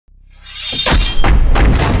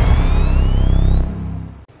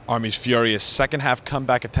Army's furious second-half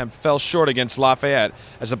comeback attempt fell short against Lafayette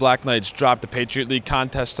as the Black Knights dropped the Patriot League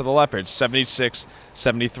contest to the Leopards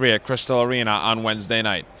 76-73 at Crystal Arena on Wednesday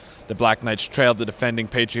night. The Black Knights trailed the defending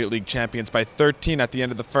Patriot League champions by 13 at the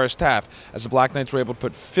end of the first half as the Black Knights were able to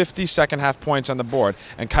put 50 second-half points on the board,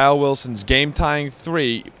 and Kyle Wilson's game-tying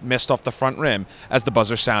three missed off the front rim as the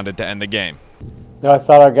buzzer sounded to end the game. No, I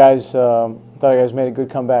thought our guys made a good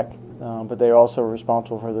comeback, but they are also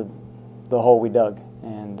responsible for the hole we dug,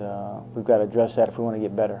 and we've got to address that if we want to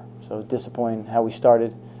get better. So it's disappointing how we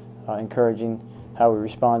started, encouraging how we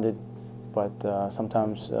responded, but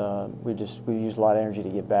sometimes we used a lot of energy to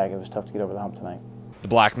get back. It was tough to get over the hump tonight. The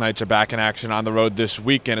Black Knights are back in action on the road this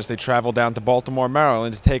weekend as they travel down to Baltimore,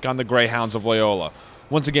 Maryland to take on the Greyhounds of Loyola.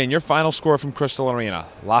 Once again, your final score from Crystal Arena: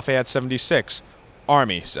 Lafayette 76,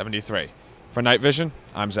 Army 73. For Night Vision,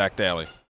 I'm Zach Daly.